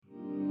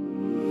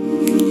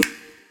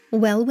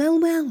Well, well,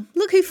 well.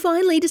 Look who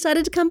finally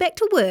decided to come back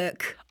to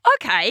work.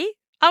 Okay,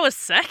 I was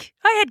sick.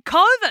 I had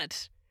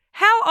COVID.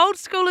 How old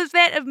school is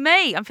that of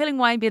me? I'm feeling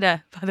way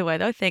better, by the way,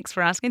 though. Thanks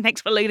for asking. Thanks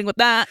for leading with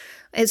that.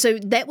 And so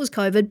that was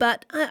COVID,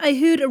 but I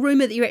heard a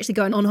rumour that you're actually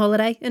going on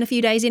holiday in a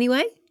few days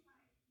anyway.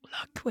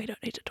 Look, we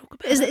don't need to talk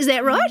about it. Is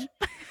that right?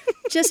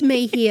 Just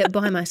me here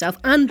by myself.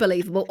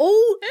 Unbelievable.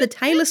 All the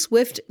Taylor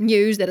Swift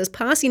news that is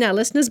passing our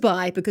listeners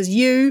by because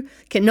you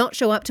cannot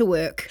show up to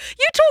work.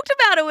 You talked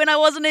about it when I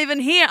wasn't even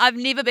here. I've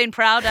never been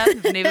prouder.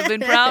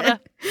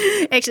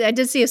 Actually, I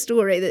did see a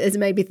story that has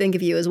made me think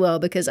of you as well,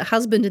 because a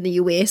husband in the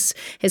US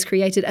has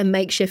created a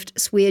makeshift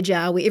swear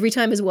jar where every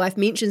time his wife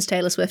mentions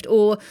Taylor Swift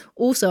or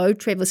also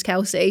Travis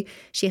Kelce,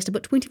 she has to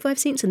put 25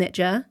 cents in that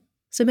jar.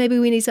 So maybe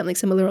we need something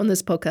similar on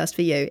this podcast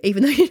for you,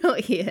 even though you're not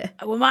here.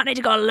 We might need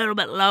to go a little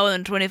bit lower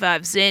than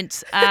 25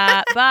 cents,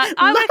 but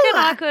I reckon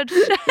I could.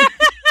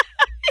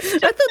 I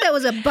thought that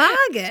was a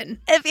bargain.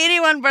 If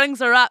anyone brings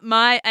her up,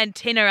 my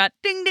antenna are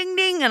ding, ding,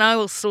 ding, and I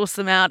will source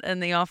them out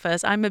in the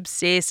office. I'm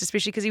obsessed,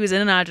 especially because he was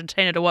in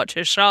Argentina to watch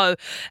her show,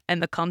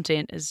 and the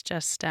content is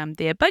just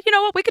there. But you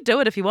know what? We could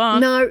do it if you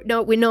want. No,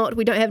 we're not.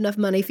 We don't have enough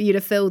money for you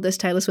to fill this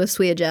Taylor Swift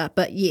swear jar.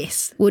 But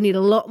yes, we'll need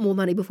a lot more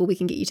money before we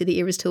can get you to the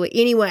Eras Tour.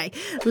 Anyway,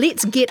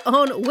 let's get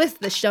on with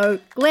the show.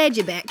 Glad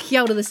you're back.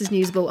 Kia ora, this is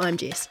Newsable. I'm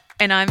Jess.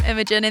 And I'm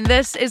Imogen, and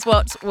this is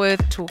what's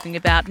worth talking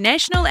about.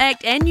 National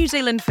Act and New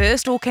Zealand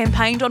First all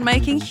campaigned on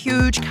making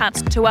huge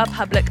cuts to our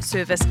public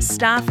service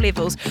staff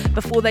levels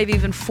before they've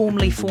even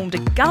formally formed a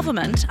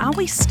government. Are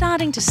we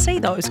starting to see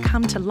those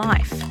come to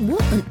life?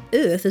 What on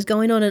earth is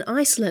going on in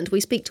Iceland?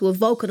 We speak to a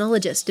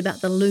volcanologist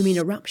about the looming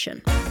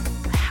eruption.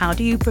 How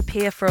do you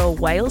prepare for a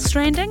whale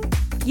stranding?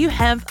 You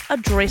have a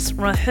dress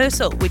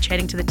rehearsal. We're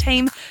chatting to the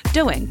team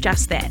doing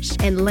just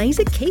that. And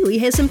Laser Kiwi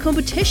has some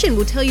competition.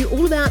 We'll tell you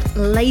all about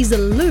Laser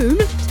Loon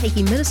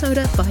taking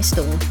Minnesota by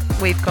storm.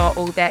 We've got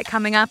all that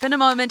coming up in a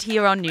moment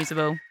here on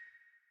Newsable.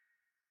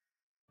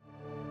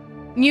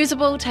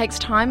 Newsable takes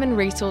time and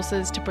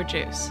resources to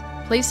produce.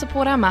 Please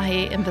support our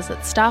mahi and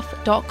visit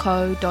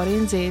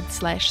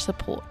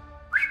stuff.co.nz/support.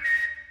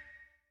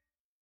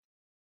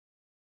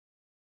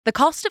 The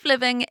cost of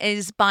living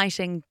is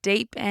biting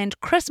deep and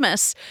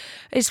Christmas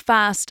is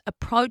fast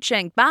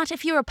approaching. But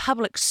if you're a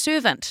public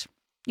servant,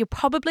 you're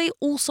probably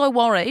also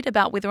worried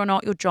about whether or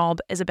not your job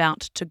is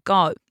about to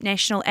go.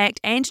 National Act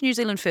and New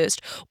Zealand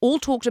First all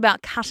talked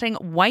about cutting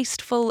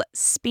wasteful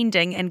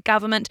spending in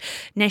government,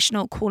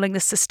 National calling the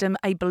system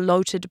a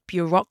bloated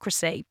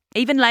bureaucracy.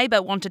 Even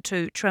Labour wanted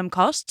to trim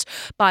costs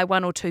by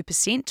 1 or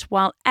 2%,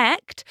 while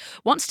ACT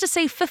wants to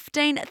see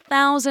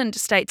 15,000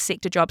 state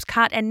sector jobs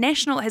cut, and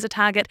National has a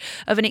target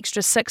of an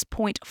extra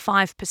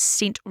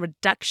 6.5%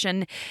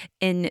 reduction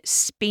in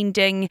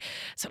spending.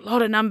 It's a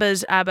lot of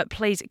numbers, but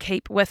please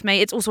keep with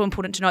me. It's also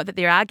important to note that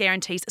there are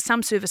guarantees.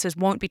 Some services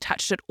won't be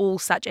touched at all,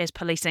 such as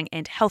policing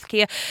and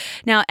healthcare.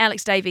 Now,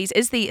 Alex Davies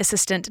is the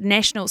Assistant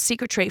National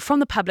Secretary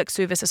from the Public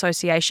Service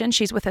Association.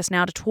 She's with us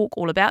now to talk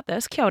all about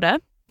this. Kia ora.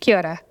 Kia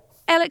ora.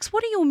 Alex,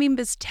 what are your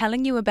members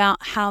telling you about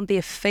how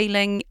they're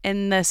feeling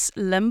in this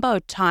limbo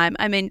time?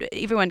 I mean,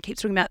 everyone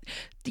keeps talking about,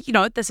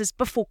 this is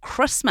before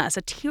Christmas,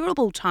 a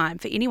terrible time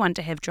for anyone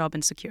to have job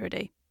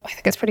insecurity. I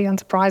think it's pretty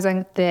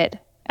unsurprising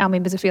that our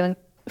members are feeling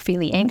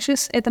fairly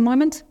anxious at the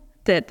moment,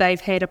 that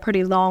they've had a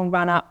pretty long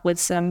run up with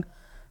some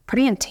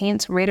pretty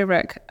intense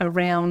rhetoric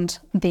around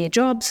their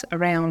jobs,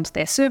 around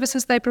their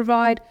services they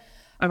provide,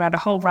 around a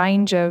whole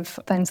range of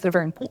things that are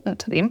very important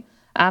to them.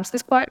 So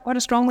there's quite a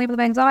strong level of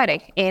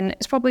anxiety. And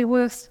it's probably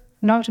worth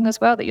noting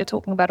as well that you're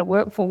talking about a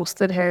workforce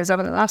that has,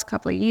 over the last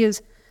couple of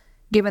years,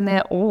 given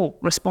their all,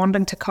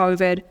 responding to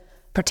COVID,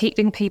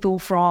 protecting people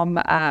from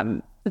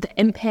the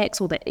impacts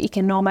or the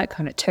economic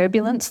kind of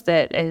turbulence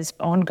that is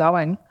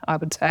ongoing, I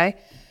would say,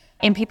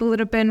 and people that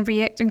have been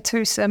reacting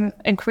to some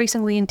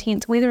increasingly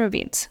intense weather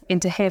events. And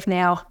to have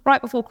now,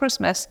 right before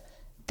Christmas,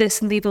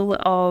 this level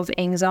of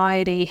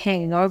anxiety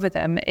hanging over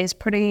them is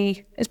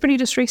pretty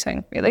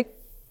distressing, really.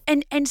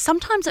 And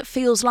sometimes it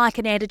feels like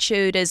an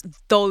attitude as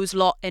those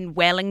lot in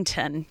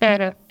Wellington,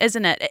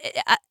 isn't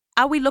it?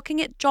 Are we looking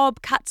at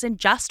job cuts in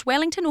just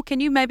Wellington, or can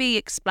you maybe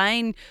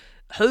explain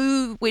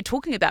who we're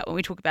talking about when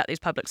we talk about these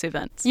public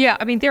servants? Yeah,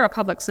 I mean, there are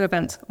public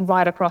servants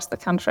right across the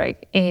country,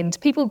 and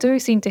people do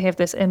seem to have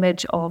this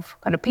image of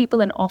kind of people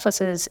in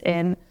offices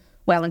in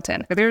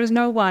Wellington. There is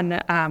no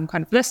one kind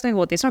of listening,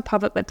 or there's no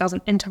public that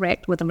doesn't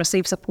interact with and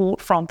receive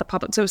support from the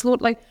public service.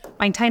 Like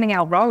maintaining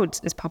our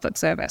roads is public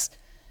service.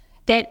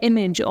 That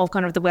image of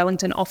kind of the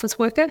Wellington office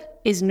worker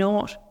is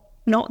not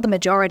the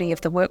majority of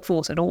the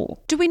workforce at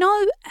all. Do we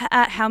know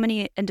how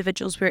many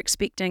individuals we're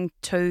expecting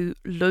to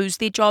lose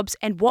their jobs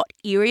and what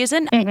areas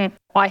in? Mm-hmm.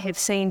 I have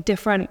seen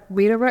different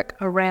rhetoric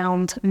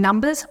around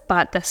numbers,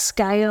 but the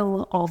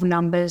scale of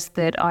numbers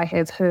that I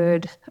have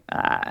heard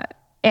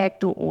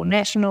ACT or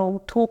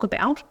National talk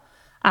about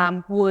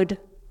would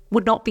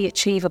not be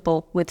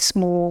achievable with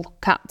small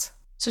cuts.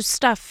 So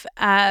stuff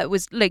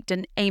was leaked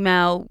in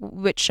email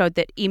which showed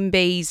that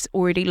MB's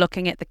already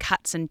looking at the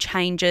cuts and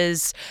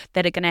changes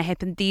that are going to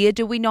happen there.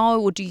 Do we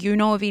know, or do you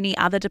know of any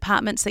other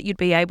departments that you'd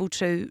be able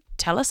to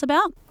tell us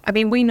about? I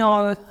mean, we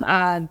know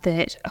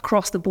that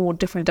across the board,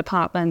 different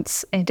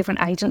departments and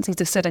different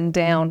agencies are sitting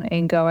down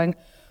and going,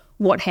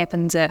 what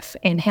happens if,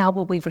 and how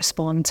will we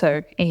respond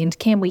to, and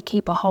can we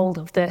keep a hold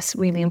of this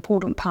really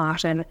important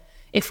part, and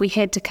if we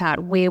had to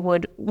cut, where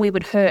would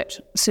hurt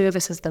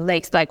services the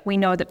least? Like, we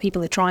know that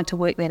people are trying to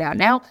work that out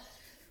now.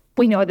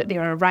 We know that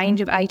there are a range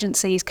of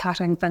agencies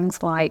cutting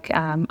things like,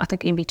 I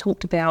think MB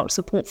talked about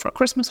support for a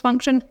Christmas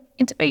function.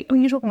 And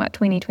you're talking about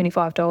 $20,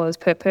 $25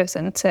 per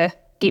person to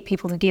get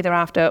people together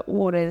after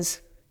what is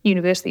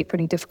universally a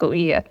pretty difficult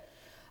year,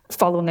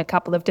 following a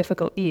couple of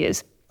difficult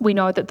years. We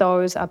know that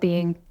those are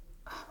being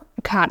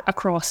cut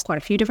across quite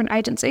a few different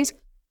agencies.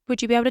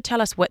 Would you be able to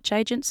tell us which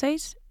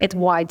agencies? It's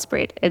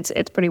widespread. It's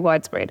pretty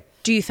widespread.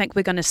 Do you think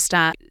we're going to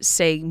start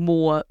seeing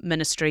more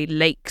ministry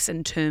leaks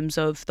in terms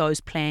of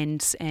those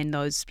plans and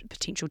those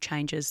potential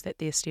changes that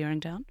they're steering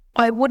down?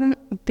 I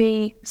wouldn't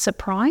be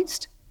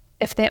surprised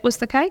if that was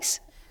the case.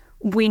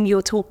 When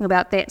you're talking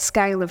about that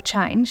scale of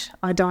change,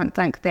 I don't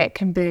think that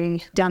can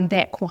be done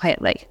that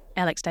quietly.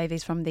 Alex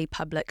Davies from the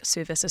Public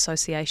Service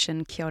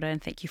Association, kia ora,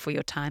 and thank you for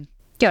your time.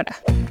 Kia ora.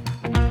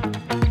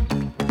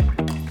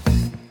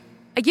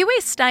 A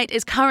US state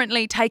is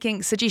currently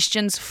taking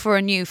suggestions for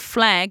a new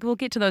flag. We'll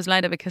get to those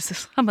later because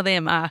some of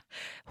them are,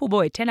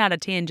 10 out of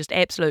 10, just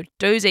absolute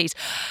doozies.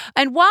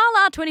 And while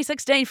our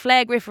 2016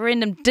 flag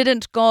referendum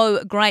didn't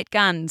go great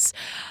guns,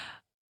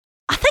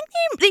 I think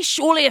there's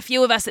surely a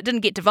few of us that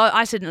didn't get to vote.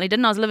 I certainly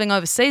didn't. I was living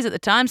overseas at the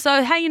time.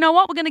 So, hey, you know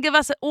what? We're going to give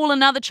us all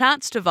another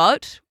chance to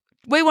vote.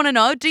 We want to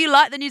know, do you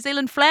like the New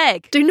Zealand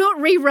flag? Do not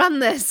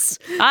rerun this.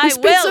 We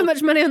spent so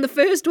much money on the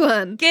first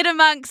one. Get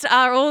amongst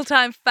our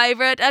all-time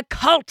favourite, a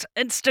cult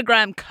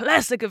Instagram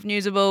classic of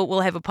Newsable. We'll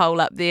have a poll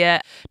up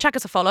there. Chuck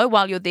us a follow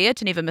while you're there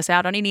to never miss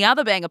out on any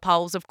other banger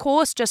polls. Of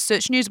course, just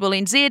search Newsable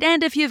NZ.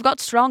 And if you've got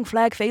strong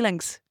flag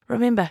feelings,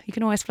 remember, you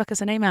can always flick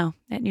us an email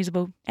at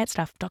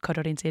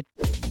newsable@stuff.co.nz.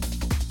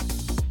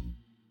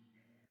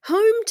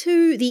 Home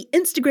to the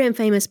Instagram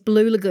famous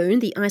Blue Lagoon,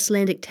 the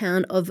Icelandic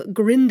town of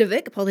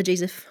Grindavik,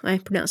 apologies if I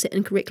pronounce it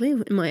incorrectly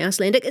in my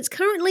Icelandic, it's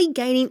currently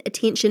gaining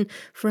attention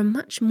for a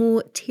much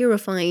more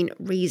terrifying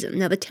reason.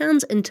 Now, the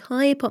town's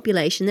entire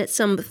population, that's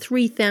some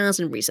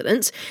 3,000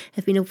 residents,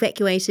 have been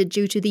evacuated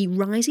due to the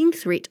rising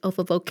threat of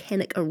a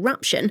volcanic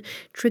eruption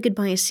triggered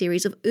by a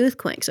series of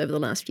earthquakes over the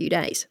last few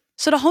days.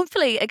 So to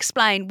hopefully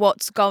explain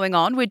what's going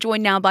on, we're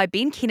joined now by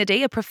Ben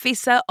Kennedy, a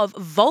professor of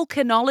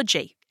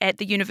volcanology at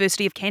the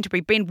University of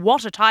Canterbury. Ben,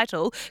 what a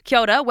title. Kia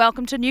ora,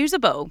 welcome to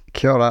Newsable.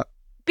 Kia ora.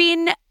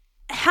 Ben,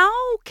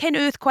 how can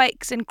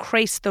earthquakes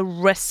increase the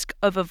risk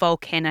of a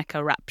volcanic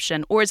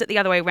eruption? Or is it the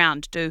other way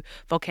around? Do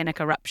volcanic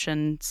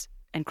eruptions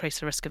increase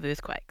the risk of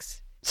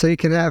earthquakes? So you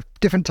can have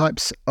different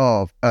types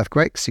of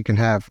earthquakes. You can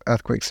have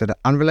earthquakes that are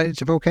unrelated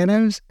to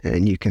volcanoes,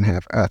 and you can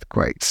have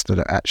earthquakes that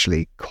are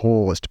actually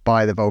caused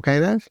by the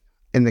volcanoes.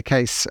 In the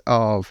case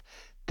of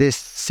this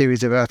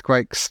series of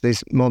earthquakes,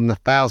 there's more than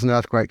 1,000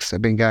 earthquakes that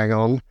have been going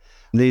on.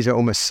 These are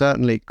almost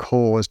certainly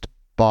caused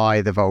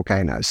by the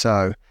volcano.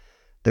 So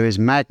there is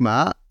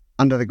magma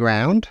under the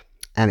ground,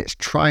 and it's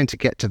trying to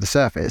get to the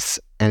surface,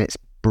 and it's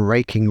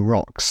breaking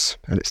rocks.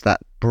 And it's that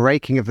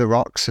breaking of the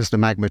rocks as the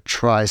magma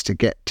tries to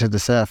get to the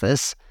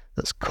surface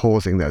that's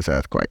causing those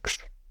earthquakes.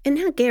 And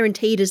how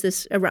guaranteed is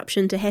this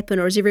eruption to happen,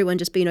 or has everyone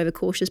just been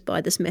overcautious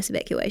by this mass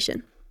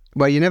evacuation?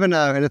 Well, you never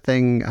know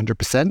anything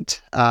 100%,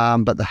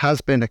 but there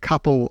has been a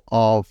couple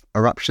of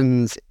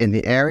eruptions in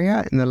the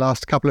area in the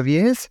last couple of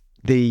years.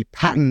 The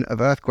pattern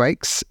of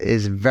earthquakes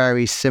is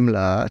very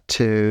similar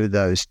to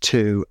those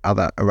two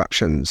other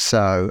eruptions.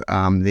 So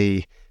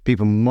the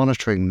people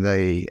monitoring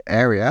the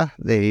area,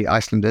 the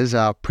Icelanders,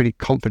 are pretty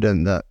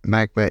confident that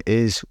magma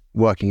is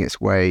working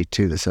its way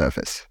to the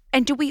surface.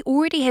 And do we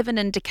already have an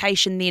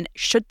indication then,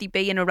 should there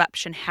be an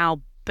eruption, how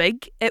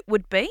big it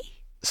would be?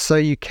 So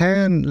you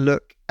can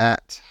look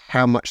at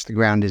how much the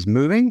ground is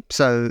moving.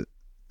 So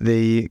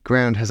the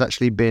ground has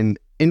actually been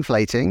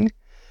inflating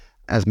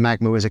as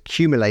magma was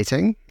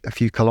accumulating a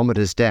few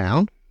kilometres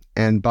down.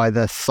 And by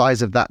the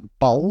size of that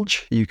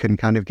bulge, you can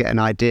kind of get an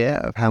idea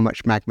of how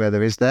much magma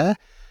there is there.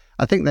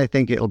 I think they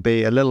think it'll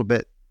be a little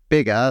bit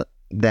bigger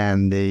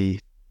than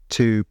the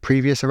two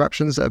previous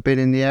eruptions that have been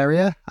in the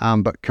area,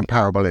 but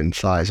comparable in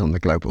size on the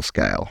global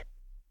scale.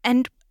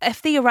 And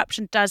if the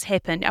eruption does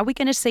happen, are we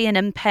going to see an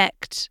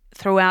impact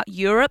throughout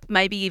Europe,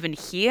 maybe even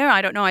here?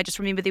 I don't know. I just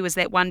remember there was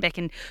that one back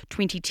in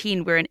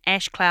 2010 where an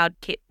ash cloud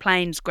kept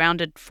planes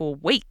grounded for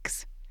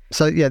weeks.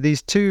 So, yeah,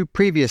 these two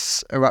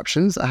previous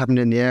eruptions that happened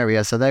in the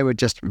area, so they were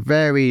just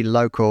very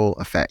local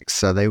effects.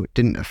 So they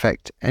didn't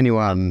affect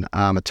anyone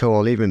at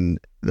all. Even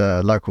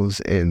the locals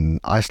in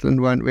Iceland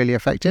weren't really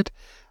affected.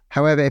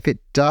 However, if it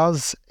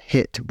does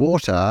hit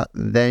water,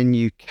 then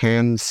you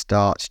can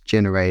start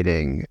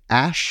generating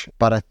ash.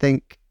 But I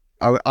think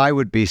I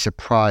would be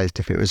surprised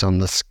if it was on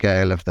the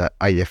scale of the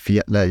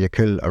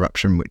Eyjafjallajökull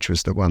eruption, which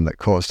was the one that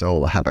caused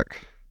all the havoc.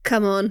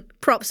 Come on,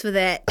 props for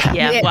that.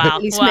 Yeah, You wow,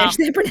 absolutely smashed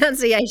that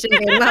pronunciation,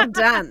 man. Well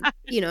done.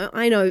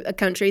 I know a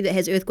country that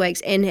has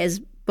earthquakes and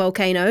has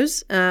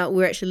volcanoes.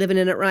 We're actually living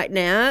in it right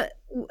now.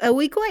 Are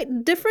we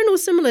quite different or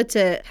similar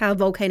to how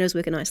volcanoes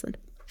work in Iceland?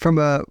 From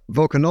a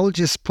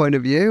volcanologist's point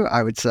of view,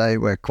 I would say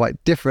we're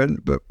quite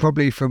different, but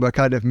probably from a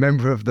kind of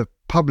member of the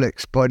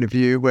public's point of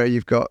view, where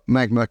you've got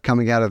magma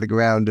coming out of the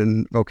ground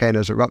and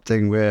volcanoes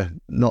erupting, we're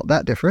not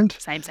that different.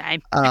 Same.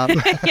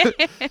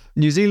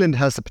 New Zealand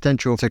has the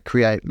potential to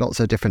create lots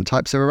of different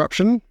types of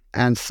eruption,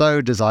 and so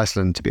does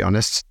Iceland, to be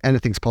honest.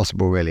 Anything's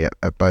possible, really,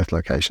 at both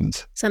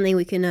locations. Something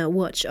we can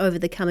watch over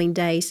the coming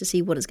days to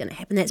see what is going to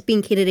happen. That's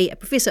Ben Kennedy, a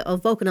professor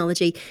of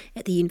volcanology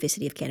at the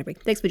University of Canterbury.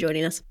 Thanks for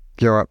joining us.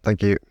 You're up.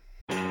 Thank you.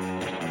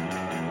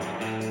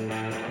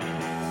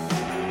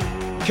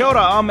 Kia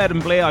ora, I'm Adam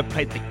Blair. I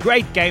played the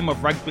great game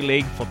of rugby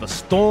league for the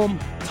Storm,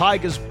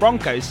 Tigers,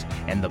 Broncos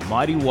and the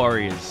Mighty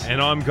Warriors.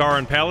 And I'm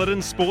Goran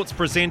Paladin, sports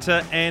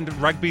presenter and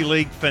rugby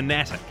league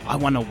fanatic. I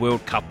won a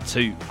World Cup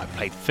too. I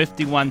played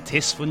 51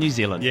 tests for New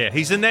Zealand. Yeah,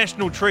 he's a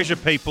national treasure,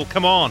 people.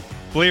 Come on.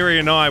 Blairy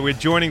and I, we're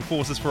joining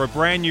forces for a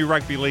brand new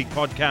rugby league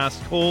podcast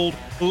called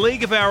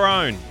League of Our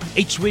Own.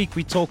 Each week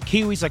we talk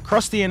Kiwis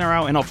across the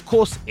NRL and of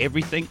course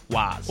everything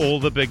was. All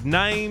the big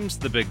names,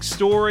 the big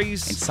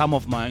stories. And some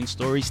of my own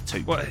stories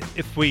too. Well,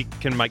 if we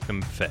can make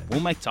them fit. We'll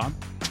make time.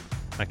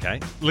 Okay.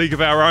 League of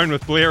Our Own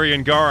with Blairy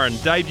and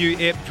Goran. Debut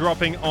ep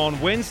dropping on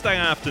Wednesday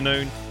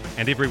afternoon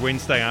and every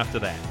Wednesday after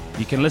that.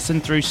 You can listen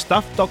through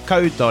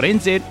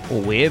stuff.co.nz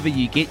or wherever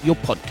you get your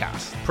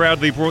podcasts.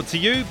 Proudly brought to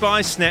you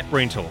by Snap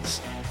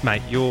Rentals.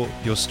 Mate, your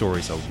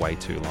stories are way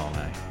too long,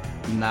 eh?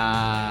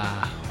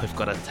 Nah, we've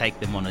got to take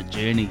them on a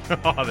journey.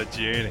 Oh, the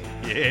journey.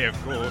 Yeah,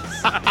 of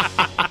course.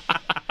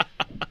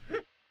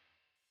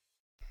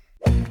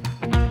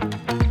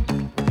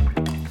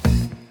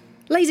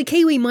 Laser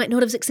Kiwi might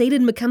not have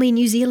succeeded in becoming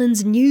New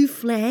Zealand's new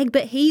flag,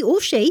 but he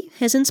or she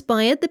has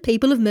inspired the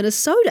people of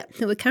Minnesota,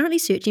 who are currently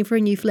searching for a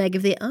new flag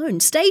of their own.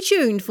 Stay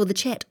tuned for the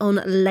chat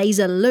on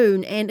Laser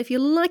Loon, and if you're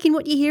liking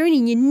what you're hearing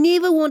and you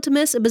never want to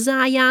miss a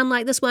bizarre yarn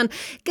like this one,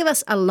 give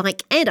us a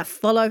like and a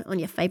follow on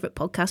your favourite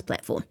podcast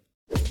platform.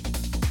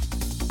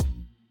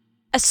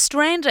 A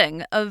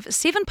stranding of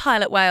 7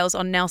 pilot whales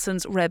on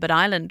Nelson's Rabbit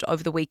Island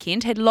over the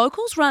weekend had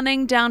locals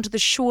running down to the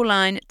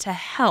shoreline to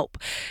help.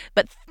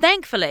 But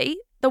thankfully,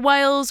 the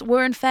whales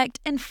were in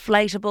fact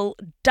inflatable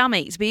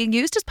dummies being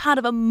used as part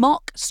of a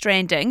mock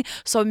stranding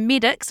so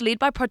medics led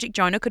by Project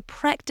Jonah could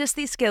practice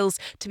their skills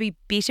to be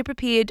better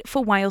prepared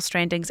for whale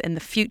strandings in the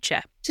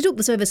future. To talk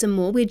this over some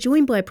more, we're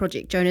joined by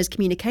Project Jonah's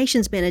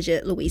communications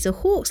manager, Louisa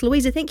Hawkes.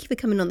 Louisa, thank you for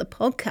coming on the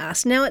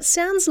podcast. Now, it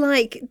sounds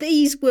like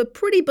these were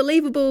pretty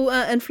believable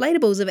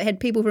inflatables if it had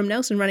people from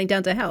Nelson running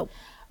down to help.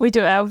 We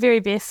do our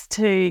very best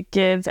to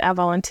give our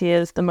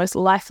volunteers the most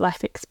life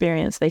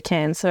experience they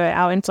can. So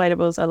our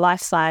inflatables are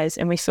life-size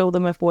and we fill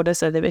them with water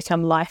so they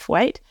become life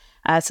weight.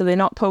 So they're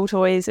not pull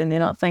toys and they're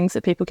not things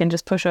that people can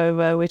just push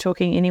over. We're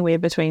talking anywhere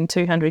between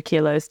 200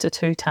 kilos to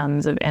 2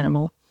 tons of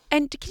animal.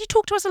 And can you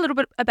talk to us a little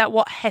bit about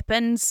what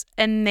happens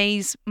in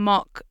these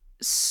mock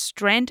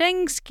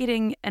strandings,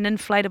 getting an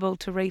inflatable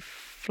to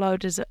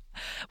refloat? Is it,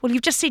 well,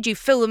 you've just said you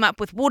fill them up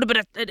with water,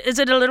 but is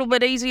it a little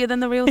bit easier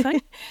than the real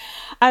thing?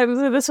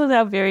 So this was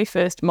our very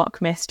first mock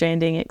mass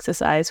stranding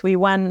exercise. We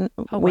run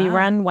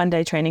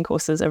one-day training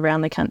courses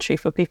around the country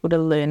for people to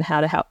learn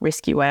how to help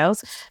rescue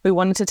whales. We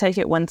wanted to take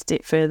it one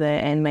step further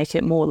and make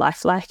it more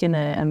lifelike in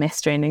a mass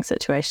stranding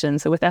situation.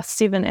 So with our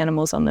 7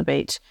 animals on the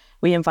beach,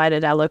 we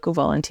invited our local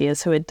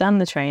volunteers who had done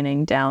the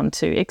training down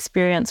to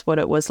experience what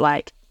it was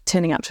like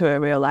turning up to a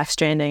real life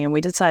stranding, and we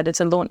decided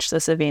to launch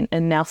this event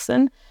in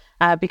Nelson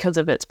because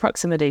of its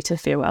proximity to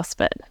Farewell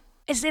Spit.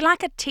 Is there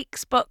like a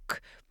textbook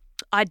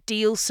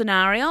ideal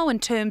scenario in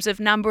terms of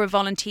number of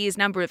volunteers,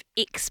 number of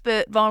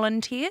expert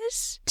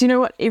volunteers? Do you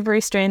know what?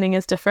 Every stranding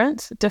is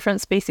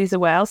different species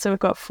of whales. So we've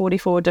got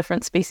 44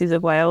 different species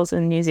of whales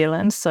in New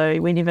Zealand. So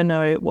we never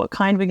know what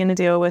kind we're going to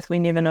deal with. We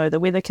never know the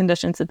weather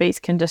conditions, the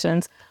beach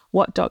conditions,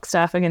 what dock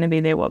staff are going to be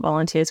there, what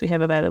volunteers we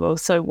have available.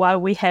 So while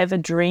we have a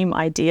dream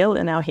ideal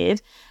in our head,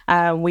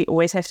 we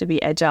always have to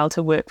be agile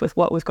to work with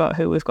what we've got,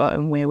 who we've got,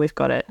 and where we've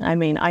got it. I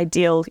mean,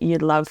 ideal,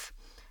 you'd love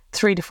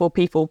 3 to 4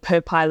 people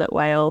per pilot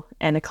whale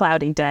and a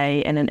cloudy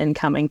day and an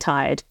incoming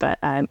tide. But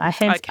I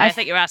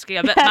think you're asking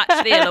a bit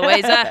much there,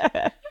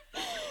 Louisa.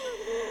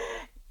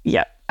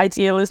 Yeah,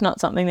 ideal is not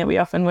something that we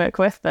often work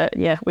with, but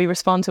yeah, we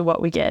respond to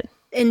what we get.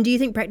 And do you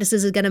think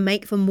practices are going to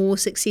make for more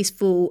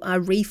successful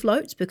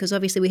refloats? Because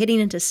obviously we're heading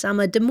into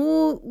summer. Do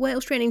more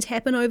whale strandings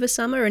happen over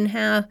summer, and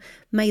how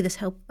may this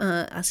help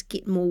us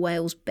get more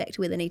whales back to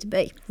where they need to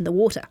be in the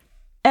water?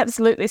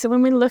 Absolutely. So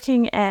when we're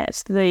looking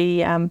at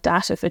the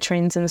data for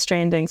trends in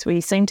strandings,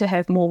 we seem to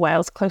have more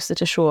whales closer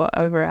to shore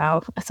over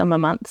our summer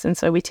months. And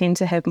so we tend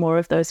to have more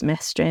of those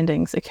mass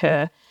strandings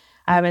occur.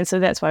 And so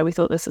that's why we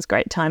thought this is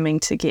great timing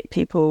to get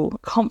people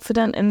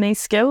confident in these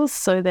skills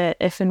so that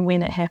if and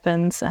when it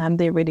happens,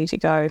 they're ready to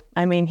go.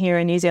 I mean, here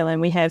in New Zealand,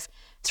 we have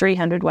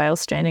 300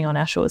 whales stranding on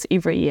our shores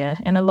every year.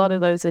 And a lot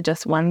of those are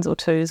just 1s or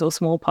 2s or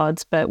small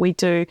pods, but we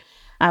do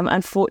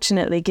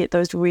unfortunately get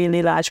those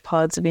really large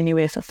pods of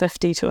anywhere from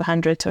 50 to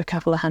 100 to a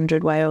couple of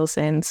hundred whales.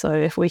 And so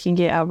if we can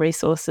get our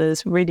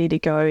resources ready to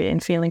go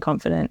and feeling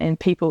confident and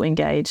people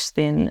engaged,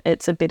 then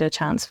it's a better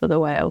chance for the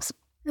whales.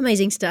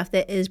 Amazing stuff.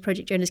 That is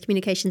Project Jonah's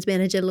Communications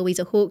Manager,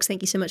 Louisa Hawkes.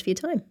 Thank you so much for your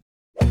time.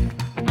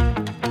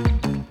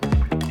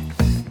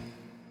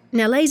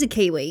 Now, laser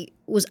kiwi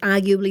was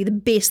arguably the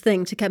best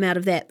thing to come out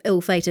of that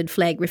ill-fated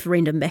flag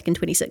referendum back in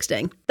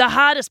 2016. The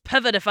hardest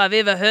pivot if I've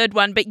ever heard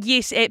one, but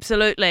yes,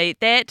 absolutely.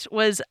 That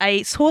was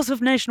a source of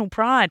national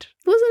pride.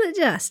 Wasn't it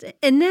just?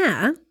 And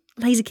now,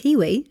 laser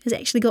kiwi has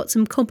actually got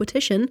some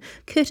competition,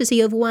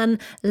 courtesy of one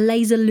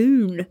laser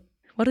loon.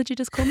 What did you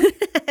just call me?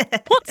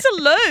 What's a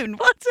loon?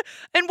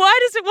 And why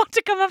does it want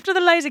to come after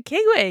the laser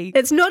kiwi?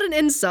 It's not an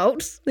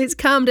insult. Let's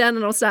calm down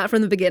and I'll start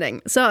from the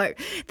beginning. So,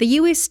 the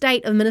US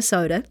state of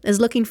Minnesota is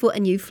looking for a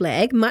new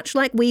flag, much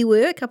like we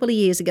were a couple of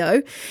years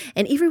ago,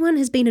 and everyone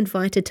has been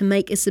invited to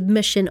make a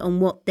submission on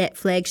what that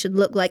flag should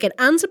look like. And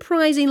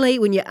unsurprisingly,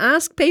 when you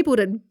ask people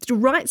to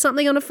write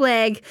something on a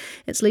flag,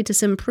 it's led to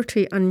some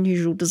pretty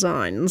unusual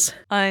designs.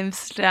 I'm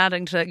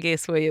starting to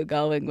guess where you're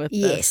going with this.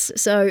 Yes.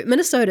 So,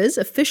 Minnesota's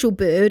official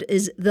bird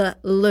is the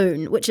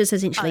loon, which is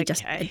essentially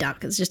just a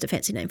duck. It's just a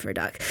fancy name for a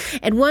duck.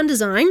 And one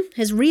design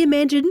has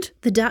reimagined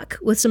the duck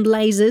with some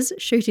lasers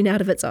shooting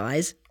out of its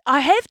eyes. I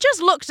have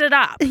just looked it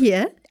up.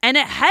 Yeah. And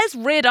it has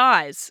red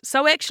eyes.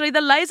 So actually the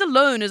laser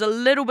loon is a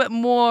little bit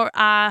more,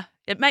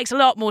 it makes a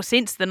lot more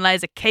sense than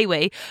laser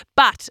kiwi.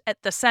 But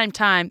at the same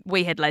time,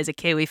 we had laser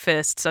kiwi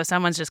first. So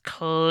someone's just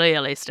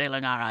clearly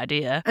stealing our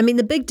idea. I mean,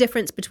 the big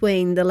difference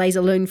between the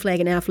laser loon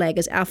flag and our flag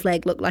is our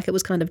flag looked like it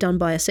was kind of done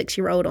by a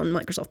 6-year-old on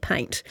Microsoft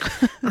Paint.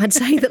 I'd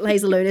say that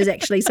laser loon is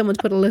actually someone's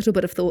put a little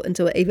bit of thought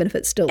into it, even if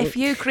it's still... If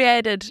you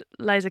created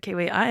laser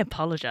kiwi, I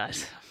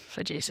apologise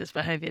for Jess's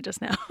behaviour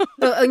just now.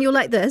 Oh, and you're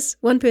like this.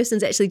 One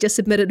person's actually just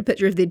submitted a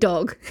picture of their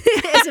dog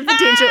as a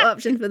potential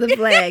option for the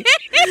flag.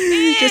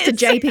 Yes. Just a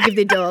JPEG of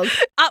their dog.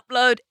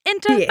 Upload,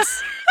 enter.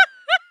 Yes.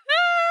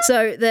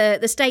 So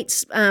the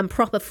state's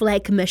proper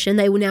flag commission,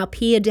 they will now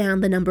pare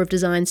down the number of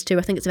designs to,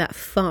 I think it's about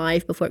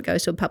 5 before it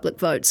goes to a public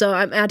vote. So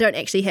I don't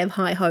actually have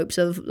high hopes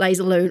of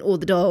laser loon or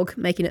the dog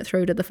making it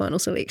through to the final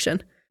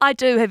selection. I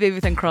do have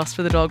everything crossed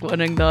for the dog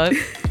winning though.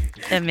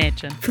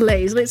 Imagine.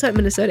 Please, let's hope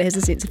Minnesota has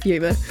a sense of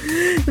humour.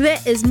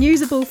 That is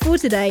Newsable for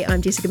today. I'm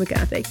Jessica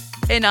McCarthy.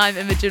 And I'm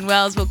Imogen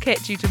Wells. We'll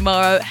catch you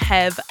tomorrow.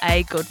 Have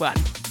a good one.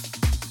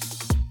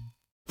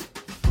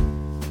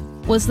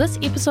 Was this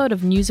episode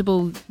of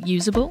Newsable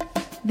usable?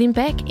 Then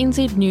back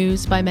NZ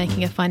News by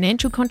making a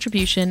financial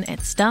contribution at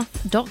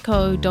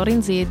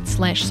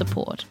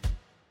stuff.co.nz/support.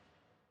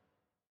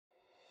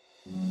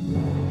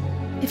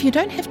 If you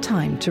don't have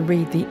time to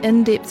read the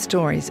in-depth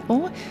stories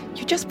or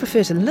you just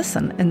prefer to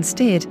listen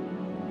instead,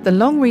 The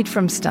Long Read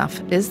from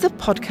Stuff is the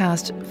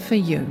podcast for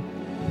you.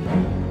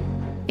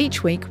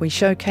 Each week we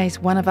showcase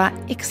one of our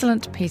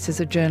excellent pieces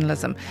of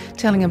journalism,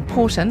 telling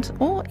important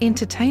or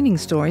entertaining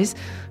stories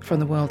from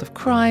the world of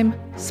crime,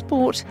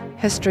 sport,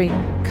 history,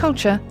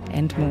 culture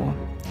and more.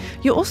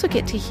 You also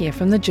get to hear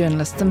from the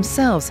journalists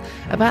themselves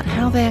about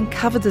how they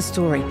uncovered the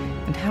story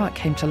and how it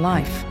came to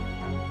life.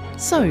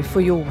 So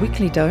for your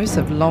weekly dose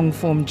of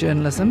long-form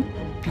journalism,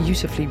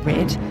 beautifully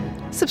read,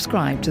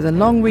 subscribe to The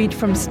Long Read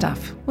from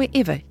Stuff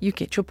wherever you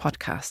get your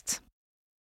podcasts.